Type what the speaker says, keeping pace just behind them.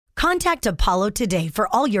Contact Apollo today for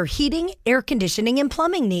all your heating, air conditioning, and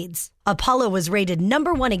plumbing needs. Apollo was rated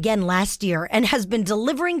 #1 again last year and has been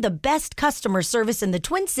delivering the best customer service in the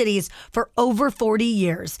Twin Cities for over 40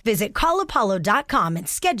 years. Visit callapollo.com and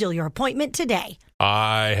schedule your appointment today.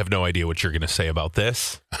 I have no idea what you're going to say about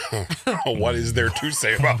this. What is there to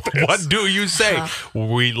say about this? What do you say?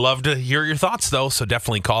 We'd love to hear your thoughts, though, so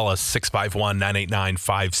definitely call us,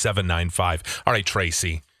 651-989-5795. All right,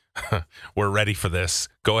 Tracy, we're ready for this.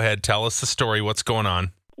 Go ahead, tell us the story. What's going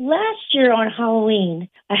on? Last year on Halloween,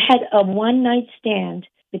 I had a one-night stand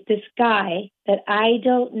with this guy that I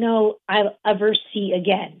don't know I'll ever see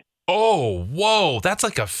again. Oh, whoa, that's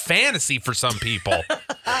like a fantasy for some people.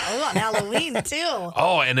 On Halloween, too.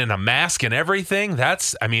 Oh, and in a mask and everything?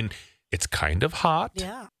 It's kind of hot.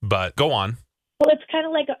 Yeah. But go on. Well, it's kind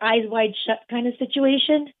of like an eyes wide shut kind of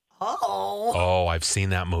situation. Oh, I've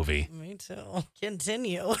seen that movie. Me too.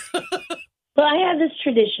 Continue. Well, I have this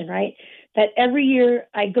tradition, right, that every year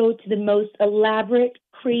I go to the most elaborate,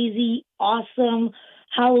 crazy, awesome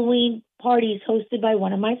Halloween parties hosted by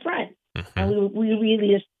one of my friends. And we really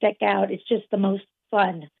just deck out. It's just the most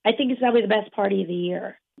fun. I think it's probably the best party of the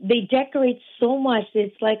year. They decorate so much that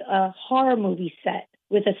it's like a horror movie set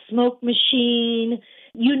with a smoke machine.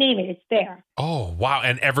 You name it, it's there. Oh, wow.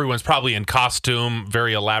 And everyone's probably in costume,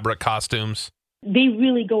 very elaborate costumes. They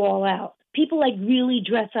really go all out. People like really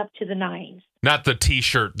dress up to the nines. Not the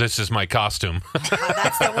T-shirt, this is my costume.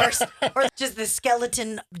 That's the worst. Or just the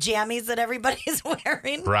skeleton jammies that everybody's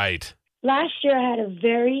wearing. Right. Last year I had a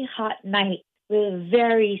very hot night with a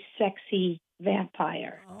very sexy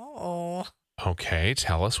vampire. Oh. Okay,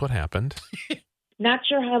 tell us what happened. Not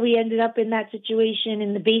sure how we ended up in that situation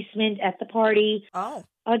in the basement at the party. Oh.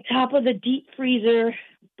 On top of the deep freezer,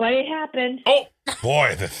 but it happened. Oh,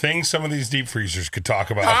 boy, the things some of these deep freezers could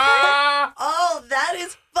talk about. Oh, that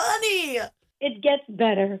is funny. It gets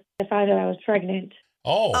better. I found out I was pregnant.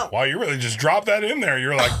 Oh, wow, you really just dropped that in there.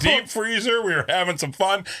 You're like, deep freezer, we were having some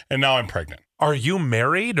fun, and now I'm pregnant. Are you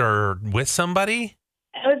married or with somebody?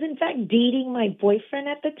 I was, in fact, dating my boyfriend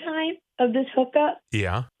at the time of this hookup,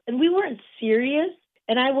 Yeah. and we weren't serious,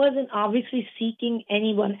 and I wasn't obviously seeking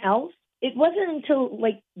anyone else. It wasn't until,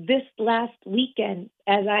 like, this last weekend,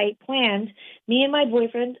 as I planned, me and my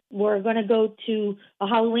boyfriend were going to go to a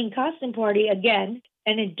Halloween costume party again,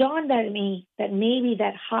 and it dawned on me that maybe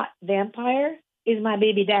that hot vampire is my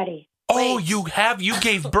baby daddy. Oh, Wait. you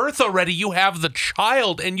gave birth already. You have the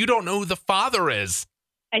child, and you don't know who the father is.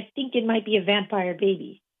 I think it might be a vampire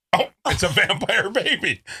baby. Oh, it's a vampire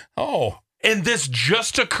baby. Oh. And this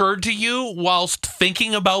just occurred to you whilst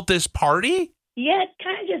thinking about this party? Yeah, it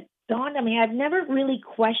kind of just dawned on me. I've never really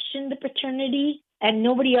questioned the paternity, and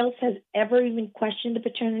nobody else has ever even questioned the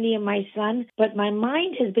paternity of my son. But my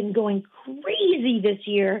mind has been going crazy this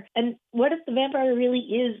year. And what if the vampire really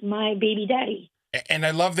is my baby daddy? And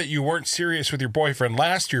I love that you weren't serious with your boyfriend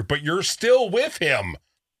last year, but you're still with him.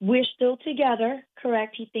 We're still together,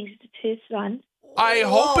 correct? He thinks it's his son. I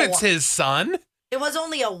hope Whoa. it's his son. It was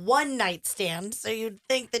only a one-night stand, so you'd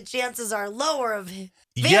think the chances are lower of vampire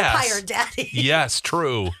Yes. daddy. Yes,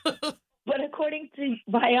 true. But according to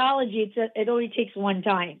biology, it only takes one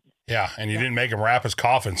time. Yeah, and you didn't make him wrap his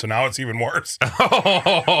coffin, so now it's even worse.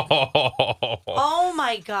 Oh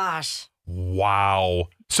my gosh. Wow.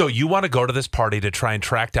 So you want to go to this party to try and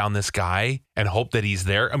track down this guy and hope that he's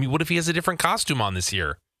there? I mean, what if he has a different costume on this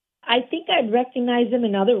year? I think I'd recognize him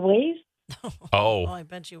in other ways. Oh, Oh, I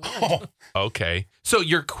bet you would. Oh, okay. So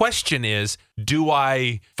your question is, do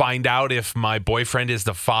I find out if my boyfriend is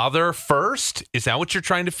the father first? Is that what you're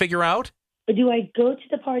trying to figure out? Or do I go to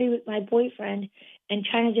the party with my boyfriend and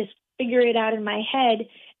kind of just figure it out in my head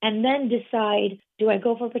and then decide, do I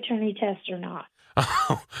go for a paternity test or not?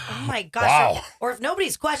 Oh my gosh. Wow. Or if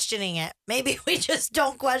nobody's questioning it, maybe we just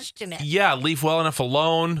don't question it. Yeah, leave well enough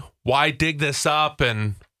alone. Why dig this up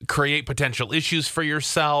and create potential issues for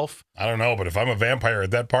yourself? I don't know, but if I'm a vampire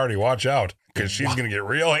at that party, watch out, because she's going to get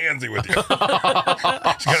real handsy with you. She's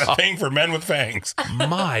got a thing for men with fangs.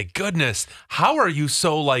 My goodness. How are you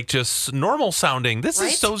so just normal sounding? This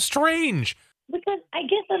Right? is so strange. Because I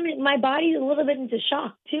guess my body's a little bit into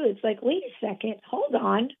shock, too. It's like, wait a second, hold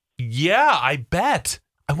on. Yeah, I bet.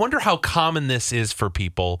 I wonder how common this is for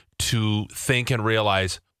people to think and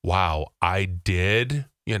realize, wow, I did,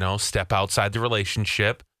 step outside the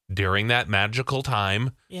relationship during that magical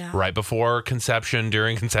time, Yeah. right before conception,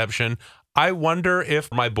 during conception. I wonder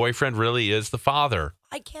if my boyfriend really is the father.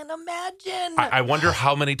 I can't imagine. I wonder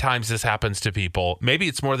how many times this happens to people. Maybe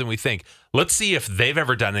it's more than we think. Let's see if they've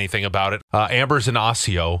ever done anything about it. Amber's in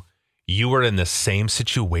Osseo. You were in the same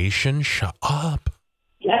situation. Shut up.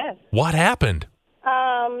 Yes. What happened?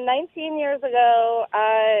 19 years ago,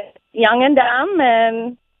 I young and dumb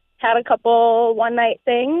and had a couple one-night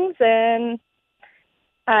things, and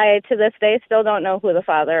I, to this day, still don't know who the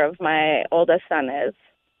father of my oldest son is.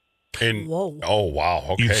 And, Whoa. Oh, wow.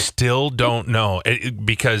 Okay. You still don't know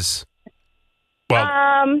because,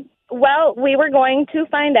 well, Well, we were going to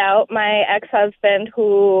find out. My ex-husband,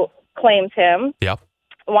 who claims him, yep.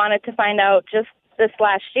 wanted to find out just this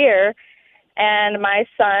last year, and my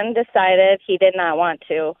son decided he did not want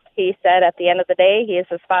to. He said at the end of the day, he is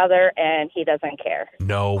his father, and he doesn't care.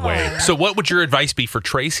 No way. So what would your advice be for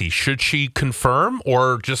Tracy? Should she confirm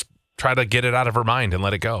or just try to get it out of her mind and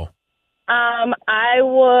let it go? I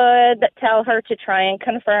would tell her to try and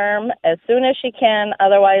confirm as soon as she can.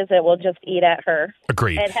 Otherwise, it will just eat at her.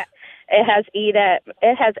 Agreed. It has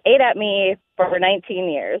ate at me for 19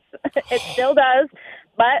 years. It still does,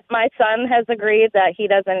 but my son has agreed that he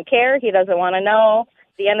doesn't care. He doesn't want to know.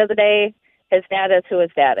 At the end of the day, his dad is who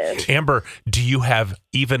his dad is. Amber, do you have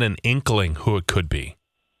even an inkling who it could be?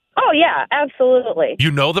 Oh, yeah, absolutely.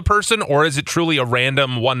 You know the person, or is it truly a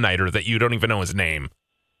random one-nighter that you don't even know his name?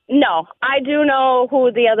 No, I do know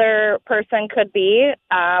who the other person could be.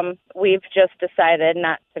 We've just decided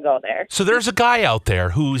not to go there. So there's a guy out there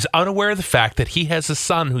who's unaware of the fact that he has a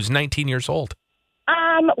son who's 19 years old.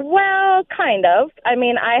 Well, kind of. I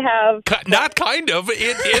mean, I have... Not kind of.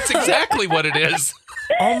 It's exactly what it is.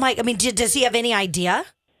 Oh, my. I mean, does he have any idea?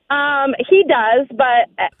 He does,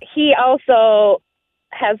 but he also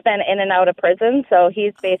has been in and out of prison, so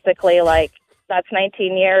he's basically like, that's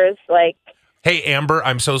 19 years, like... Hey, Amber,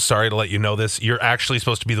 I'm so sorry to let you know this. You're actually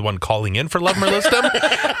supposed to be the one calling in for Love 'Em or List 'Em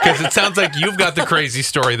because it sounds like you've got the crazy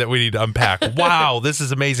story that we need to unpack. Wow, this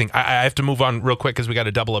is amazing. I have to move on real quick because we got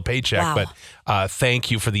to double a paycheck, Wow. but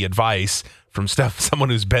thank you for the advice from someone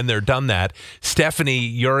who's been there, done that. Stephanie,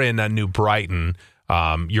 you're in New Brighton.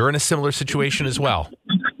 You're in a similar situation as well.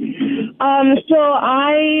 So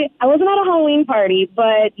I wasn't at a Halloween party,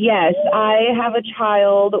 but yes, I have a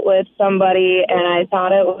child with somebody, and I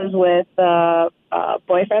thought it was with a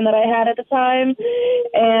boyfriend that I had at the time.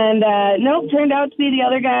 And nope, turned out to be the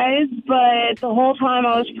other guys. But the whole time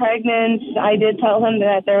I was pregnant, I did tell him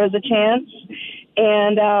that there was a chance.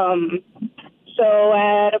 And so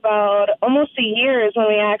at about almost a year is when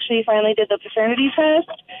we actually finally did the paternity test,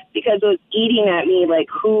 because it was eating at me, like,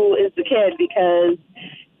 who is the kid? Because,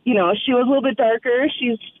 you know, she was a little bit darker.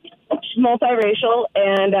 She's multiracial,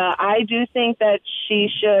 and I do think that she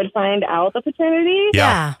should find out the paternity.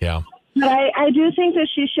 Yeah. But I do think that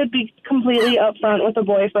she should be completely upfront with the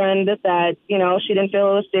boyfriend that, you know, she didn't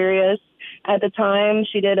feel it was serious at the time.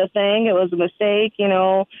 She did a thing. It was a mistake, you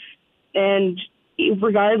know, and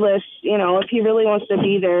regardless, you know, if he really wants to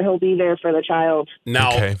be there, he'll be there for the child.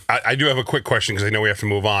 Now, Okay. I do have a quick question because I know we have to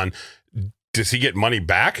move on. Does he get money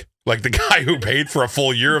back? Like the guy who paid for a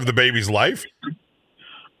full year of the baby's life?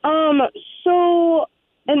 So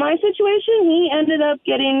in my situation, he ended up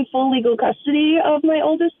getting full legal custody of my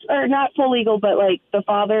oldest, or not full legal, but like the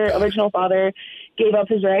original father gave up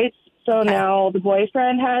his rights. So now the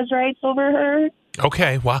boyfriend has rights over her.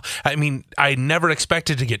 Okay. Wow. I mean, I never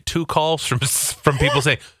expected to get 2 calls from people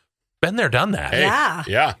saying, been there, done that. Hey, Yeah.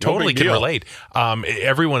 Yeah. No Totally big can deal. relate.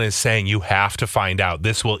 Everyone is saying you have to find out.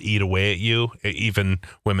 This will eat away at you, even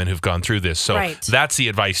women who've gone through this. So Right. that's the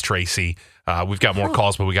advice, Tracy. We've got more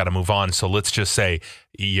calls, but we got to move on. So let's just say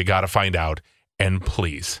you got to find out, and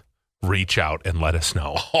please reach out and let us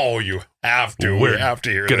know. Oh, you have to. We're we have to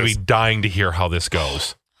hear going to this. be dying to hear how this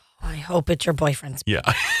goes. I hope it's your boyfriend's. Yeah.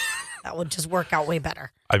 That would just work out way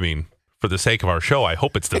better. I mean, for the sake of our show, I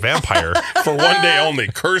hope it's the vampire. For one day only.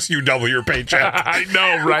 Curse you, double your paycheck. I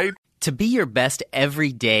know, right? To be your best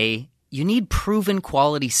every day, you need proven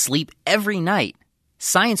quality sleep every night.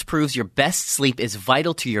 Science proves your best sleep is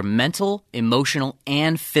vital to your mental, emotional,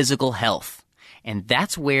 and physical health. And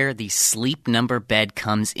that's where the Sleep Number bed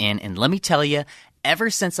comes in. And let me tell you, ever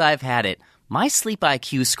since I've had it, my sleep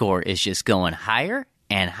IQ score is just going higher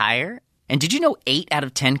and higher. And did you know 8 out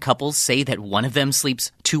of 10 couples say that one of them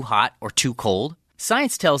sleeps too hot or too cold?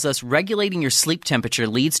 Science tells us regulating your sleep temperature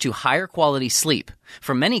leads to higher quality sleep.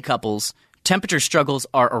 For many couples, temperature struggles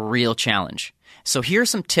are a real challenge. So here are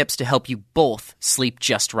some tips to help you both sleep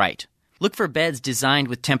just right. Look for beds designed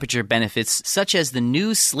with temperature benefits, such as the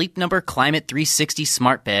new Sleep Number Climate 360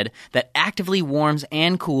 smart bed that actively warms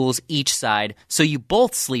and cools each side so you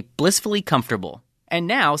both sleep blissfully comfortable. And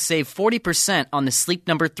now save 40% on the Sleep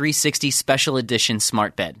Number 360 Special Edition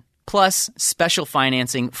smart bed, plus special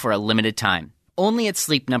financing for a limited time. Only at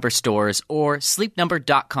Sleep Number stores or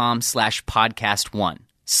sleepnumber.com/podcast1.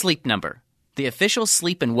 Sleep Number, the official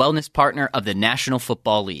sleep and wellness partner of the National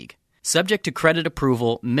Football League. Subject to credit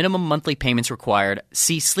approval, minimum monthly payments required.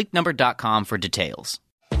 See sleepnumber.com for details.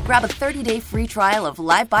 Grab a 30-day free trial of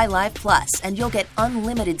Live by Live Plus, and you'll get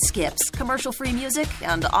unlimited skips, commercial-free music,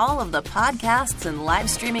 and all of the podcasts and live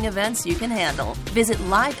streaming events you can handle. Visit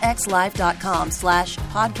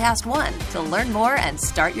livexlive.com/podcast1 to learn more and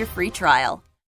start your free trial.